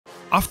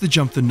Off the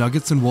jump, the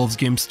Nuggets and Wolves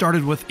game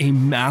started with a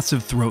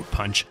massive throat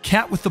punch.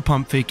 Cat with the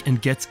pump fake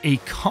and gets a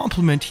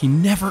compliment he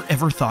never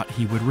ever thought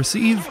he would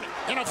receive.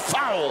 And a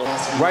foul.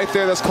 Right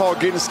there, that's called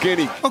getting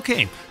skinny.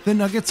 Okay, the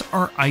Nuggets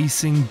are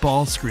icing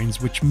ball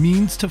screens, which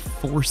means to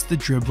force the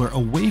dribbler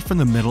away from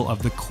the middle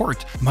of the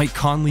court. Mike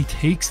Conley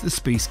takes the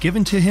space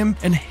given to him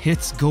and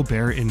hits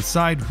Gobert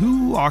inside,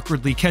 who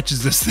awkwardly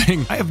catches this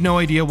thing. I have no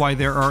idea why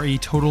there are a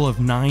total of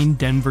 9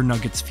 Denver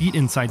Nuggets feet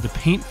inside the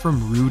paint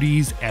from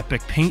Rudy's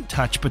epic paint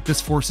touch, but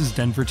this forces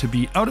Denver to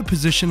be out of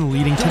position,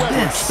 leading to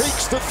this.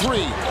 Fakes the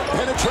three,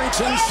 penetrates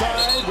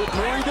inside with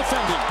Murray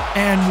defending.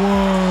 And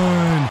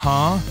one.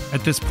 Huh?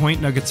 At this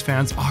point, Nuggets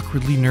fans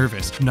awkwardly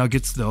nervous.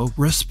 Nuggets, though,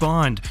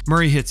 respond.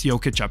 Murray hits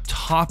Jokic up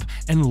top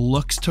and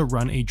looks to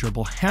run a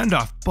dribble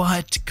handoff,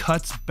 but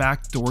cuts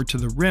backdoor to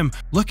the rim.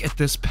 Look at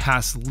this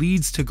pass,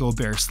 leads to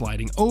Gobert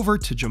sliding over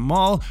to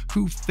Jamal,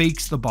 who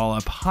fakes the ball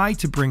up high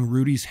to bring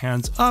Rudy's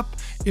hands up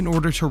in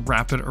order to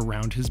wrap it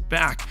around his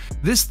back.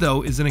 This,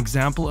 though, is an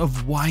example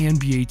of why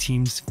NBA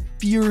teams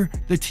fear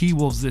the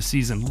T-Wolves this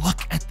season.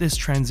 Look at this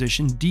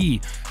transition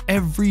D.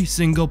 Every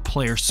single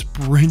player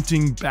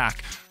sprinting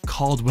back.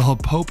 Caldwell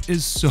Pope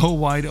is so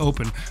wide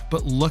open,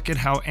 but look at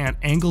how Ant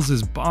angles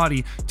his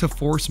body to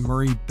force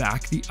Murray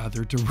back the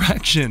other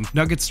direction.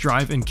 Nuggets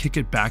drive and kick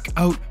it back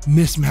out.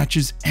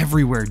 Mismatches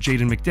everywhere.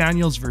 Jaden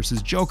McDaniels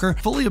versus Joker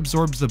fully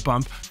absorbs the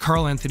bump.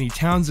 Karl Anthony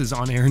Towns is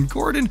on Aaron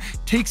Gordon,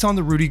 takes on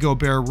the Rudy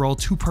Gobert roll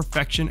to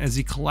perfection as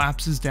he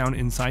collapses down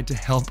inside to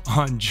help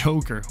on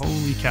Joker.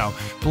 Holy cow.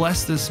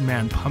 Bless this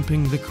man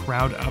pumping the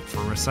crowd up for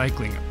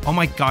recycling. Oh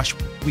my gosh,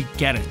 we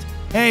get it.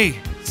 Hey,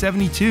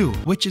 72,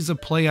 which is a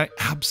play I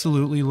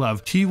absolutely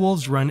love.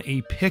 T-Wolves run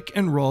a pick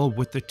and roll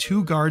with the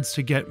 2 guards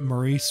to get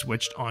Murray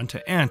switched onto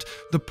Ant.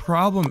 The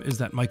problem is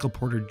that Michael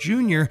Porter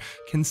Jr.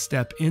 can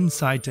step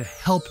inside to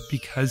help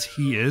because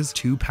he is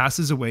 2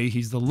 passes away.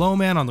 He's the low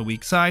man on the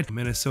weak side.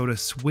 Minnesota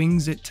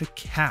swings it to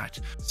Cat.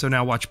 So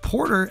now watch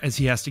Porter as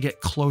he has to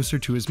get closer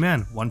to his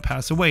man. 1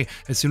 pass away.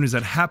 As soon as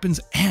that happens,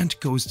 Ant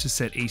goes to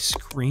set a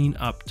screen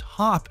up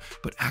top,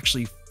 but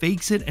actually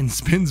fakes it and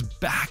spins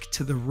back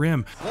to the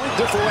rim. Point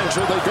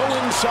differential, they go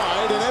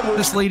inside, and Edwards.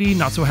 This lady,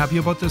 not so happy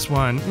about this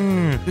one.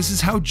 This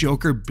is how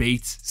Joker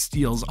baits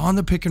steals. On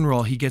the pick and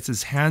roll, he gets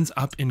his hands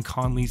up in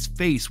Conley's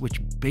face, which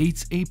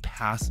baits a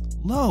pass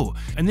low.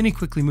 And then he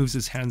quickly moves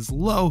his hands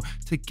low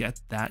to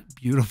get that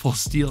beautiful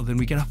steal. Then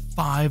we get a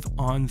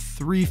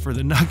 5-on-3 for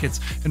the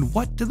Nuggets. And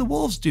what do the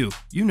Wolves do?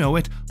 You know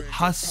it,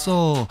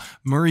 hustle.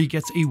 Murray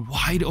gets a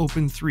wide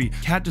open 3.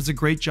 Cat does a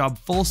great job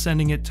full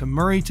sending it to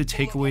Murray to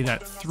take away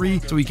that 3.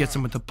 So he gets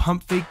him with the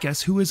pump fake.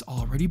 Guess who is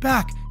already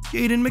back?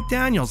 Jaden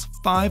McDaniels.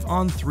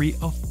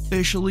 5-on-3,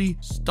 officially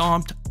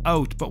stomped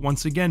out. But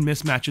once again,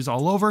 mismatches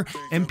all over.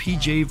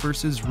 MPJ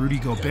versus Rudy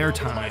Gobert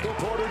time.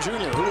 Porter Jr.,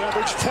 who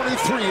averaged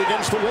 23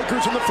 against the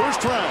Lakers in the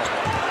first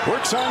round,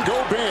 works on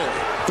Gobert.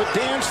 The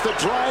dance, the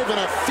drive, and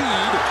a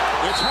feed.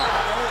 It's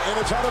high, and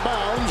it's out of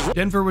bounds.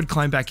 Denver would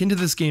climb back into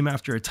this game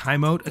after a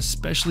timeout,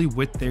 especially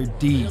with their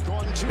D.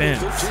 Ben.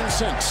 15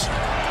 cents.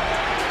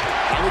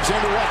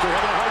 Alexander Walker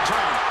having a hard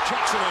time.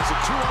 Jackson has a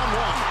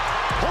 2-on-1.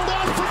 Hold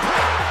on for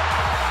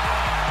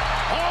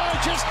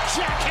Oh, just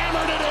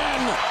jackhammered it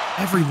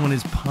in. Everyone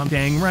is pumped.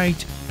 Dang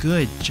right.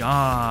 Good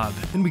job.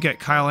 Then we get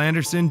Kyle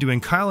Anderson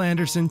doing Kyle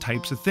Anderson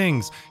types of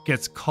things.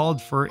 Gets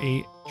called for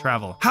a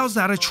travel. How's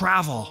that a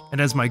travel? And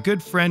as my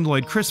good friend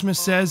Lloyd Christmas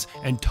says,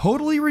 and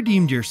totally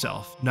redeemed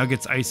yourself.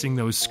 Nuggets icing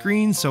those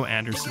screens so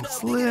Anderson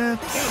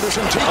slips.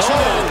 Anderson takes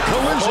it.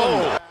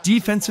 Collision.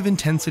 Defensive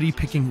intensity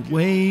picking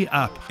way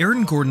up.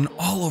 Aaron Gordon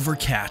all over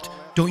Cat.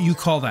 Don't you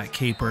call that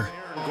caper?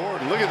 Aaron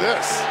Gordon, look at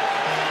this.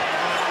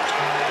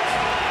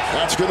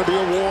 That's going to be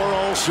a war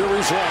all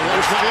series long.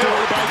 There's the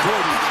away by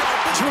Gordon.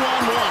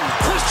 2-on-1.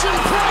 Christian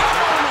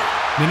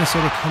Brown.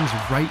 Minnesota comes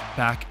right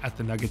back at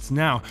the Nuggets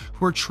now,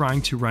 who are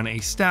trying to run a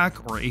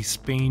stack or a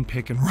Spain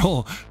pick and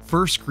roll.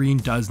 First screen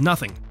does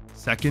nothing.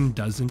 Second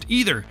doesn't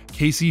either.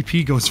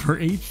 KCP goes for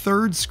a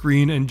 3rd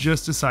screen and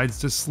just decides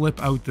to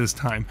slip out this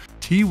time.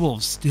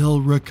 T-Wolves still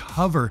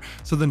recover,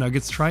 so the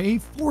Nuggets try a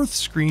 4th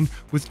screen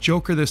with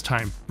Joker this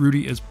time.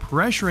 Rudy is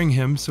pressuring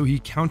him, so he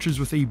counters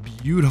with a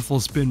beautiful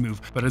spin move.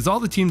 But as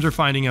all the teams are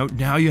finding out,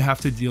 now you have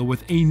to deal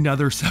with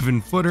another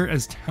 7-footer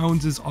as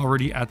Towns is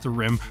already at the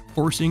rim,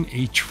 forcing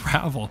a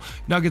travel.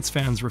 Nuggets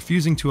fans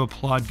refusing to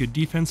applaud good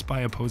defense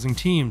by opposing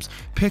teams.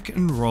 Pick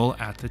and roll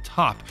at the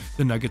top.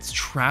 The Nuggets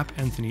trap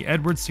Anthony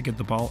Edwards to get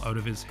the ball out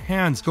of his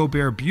hands.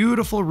 Gobert,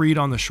 beautiful read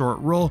on the short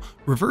roll,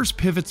 reverse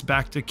pivots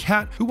back to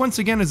Cat, who once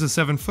again is a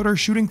 7-footer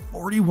shooting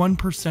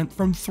 41%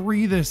 from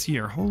 3 this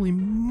year. Holy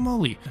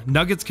moly.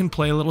 Nuggets can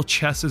play a little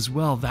chess as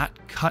well. That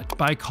cut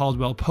by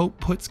Caldwell Pope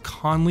puts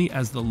Conley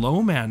as the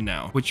low man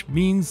now, which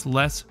means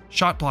less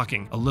shot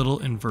blocking. A little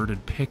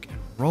inverted pick and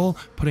roll,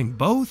 putting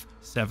both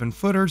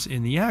 7-footers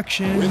in the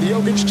action. With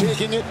Jokic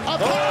taking it up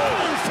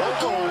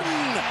for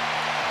Gordon.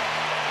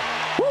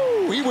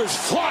 Woo, he was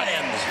flying.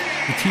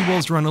 The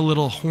T-Wolves run a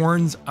little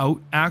horns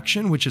out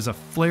action, which is a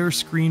flare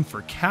screen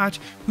for Cat,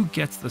 who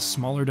gets the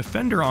smaller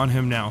defender on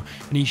him now,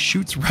 and he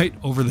shoots right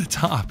over the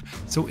top.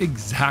 So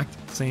exact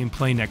exact same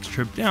play next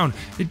trip down.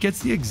 It gets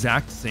the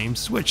exact same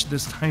switch.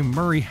 This time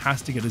Murray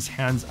has to get his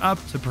hands up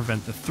to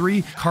prevent the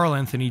three. Karl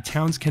Anthony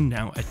Towns can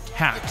now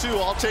attack. Two,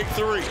 I'll take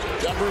three.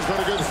 Denver's been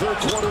a good third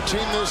quarter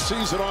team this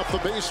season off the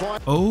baseline.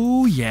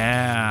 Oh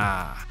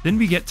yeah. Then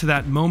we get to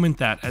that moment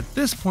that at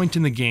this point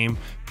in the game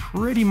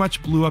pretty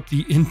much blew up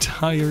the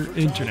entire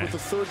internet. With the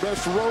third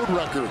best road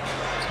record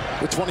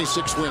with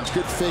 26 wins.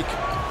 Good fake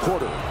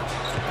quarter.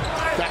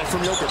 Got it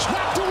from Jokic.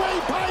 Knocked away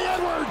by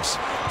Edwards.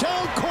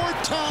 Down court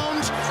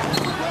Towns.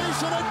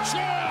 Raising a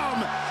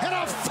jam and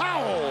a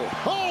foul.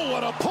 Oh,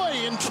 what a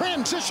play in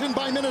transition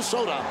by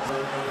Minnesota.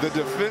 The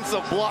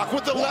defensive block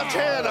with the left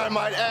hand, I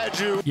might add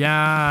you.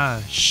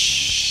 Yeah,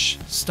 shh,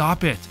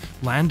 stop it.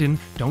 Landon,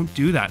 don't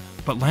do that.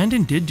 But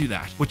Landon did do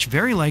that, which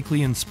very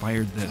likely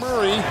inspired this.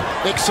 Murray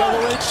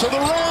accelerates to the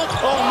rack.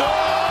 Oh no!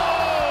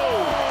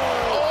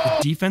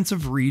 The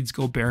defensive reads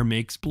Gobert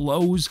makes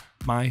blows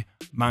my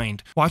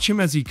mind. Watch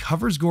him as he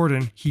covers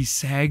Gordon, he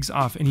sags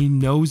off and he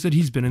knows that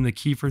he's been in the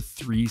key for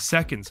 3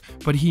 seconds,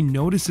 but he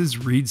notices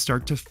Reed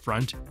start to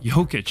front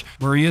Jokic.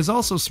 Murray is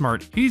also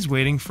smart. He's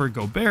waiting for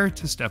Gobert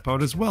to step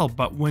out as well,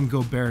 but when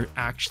Gobert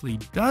actually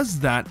does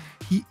that,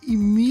 he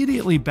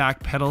immediately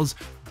backpedals,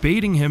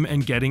 baiting him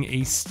and getting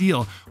a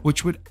steal,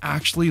 which would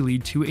actually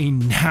lead to a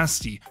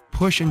nasty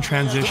push and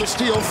transition.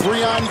 Steal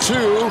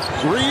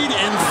 3-on-2. Reed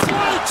in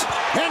flight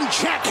and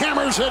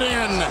jackhammers it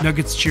in.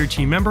 Nuggets cheer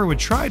team member would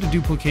try to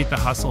duplicate the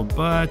hustle,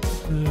 but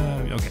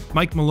okay.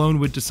 Mike Malone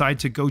would decide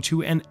to go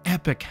to an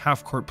epic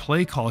half-court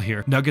play call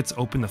here. Nuggets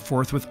open the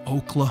fourth with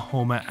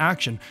Oklahoma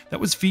action that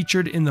was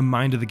featured in the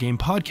Mind of the Game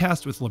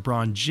podcast with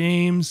LeBron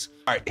James.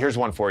 All right, here's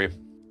one for you.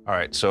 All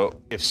right,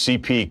 so if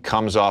CP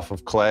comes off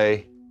of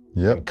Clay,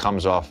 Yep.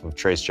 comes off of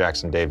Trace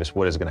Jackson Davis,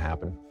 what is going to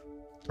happen?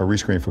 A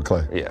rescreen for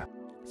Clay. Yeah.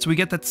 So we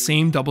get that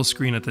same double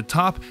screen at the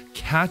top.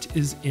 Cat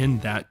is in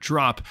that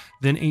drop.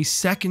 Then a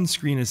second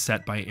screen is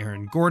set by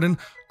Aaron Gordon.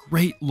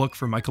 Great look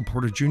for Michael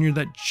Porter Jr.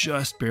 that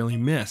just barely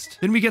missed.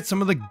 Then we get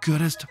some of the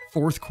goodest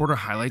fourth quarter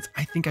highlights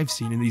I think I've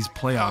seen in these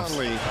playoffs.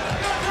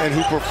 And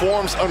who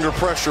performs under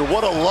pressure.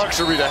 What a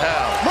luxury to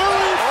have.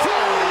 Murray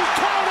free,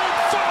 counted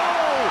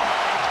foul.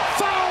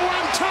 Foul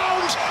on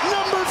Towns,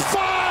 number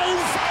 5.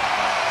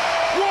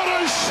 What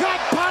a shot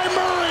by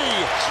Murray.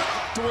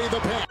 Away the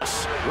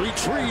pass,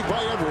 retrieved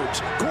by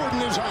Edwards.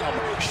 Gordon is on him.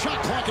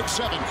 Shot clock at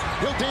 7.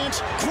 He'll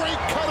dance. Great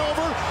cut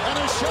over and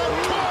a shot.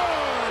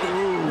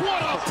 Good.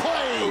 What a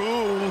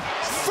play.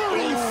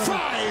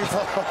 35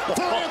 for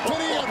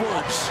Anthony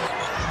Edwards.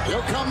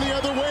 He'll come the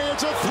other way.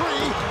 It's a 3.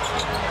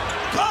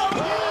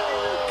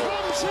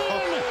 Comes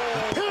in.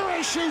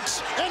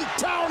 Parachutes and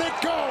down it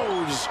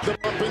goes.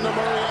 Up into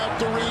Murray out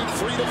to Reed.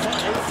 3 to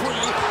fire. 3.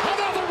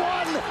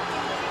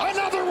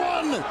 Another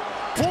one.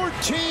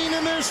 14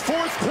 in this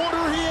fourth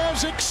quarter. He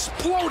has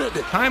exploded.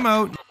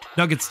 Timeout.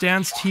 Nuggets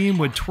dance team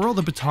would twirl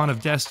the baton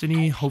of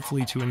destiny,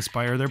 hopefully to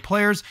inspire their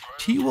players.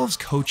 T-Wolves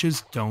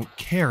coaches don't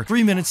care.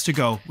 3 minutes to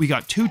go. We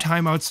got 2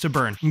 timeouts to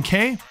burn.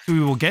 Okay? So we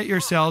will get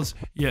yourselves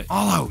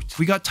all out.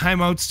 We got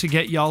timeouts to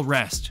get y'all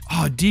rest.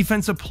 Oh,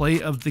 defensive play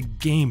of the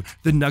game.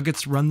 The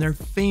Nuggets run their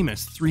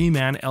famous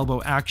 3-man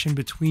elbow action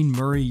between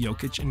Murray,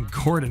 Jokic, and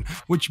Gordon,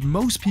 which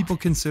most people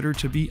consider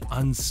to be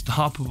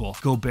unstoppable.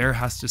 Gobert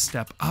has to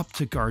step up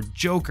to guard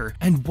Joker,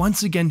 and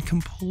once again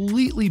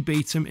completely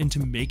baits him into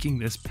making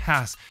this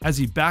pass as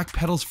he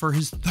backpedals for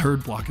his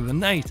 3rd block of the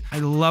night. I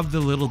love the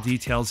little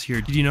details here.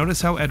 Did you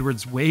notice how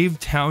Edwards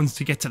waved Towns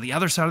to get to the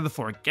other side of the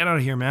floor? Get out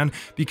of here, man,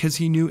 because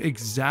he knew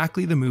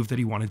exactly the move that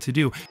he wanted to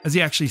do as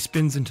he actually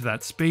spins into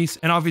that space,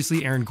 and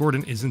obviously Aaron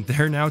Gordon isn't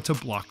there now to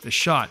block the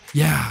shot.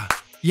 Yeah.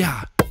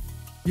 Yes.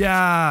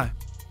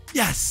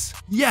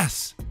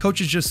 Coach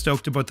is just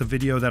stoked about the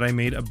video that I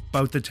made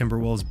about the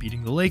Timberwolves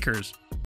beating the Lakers.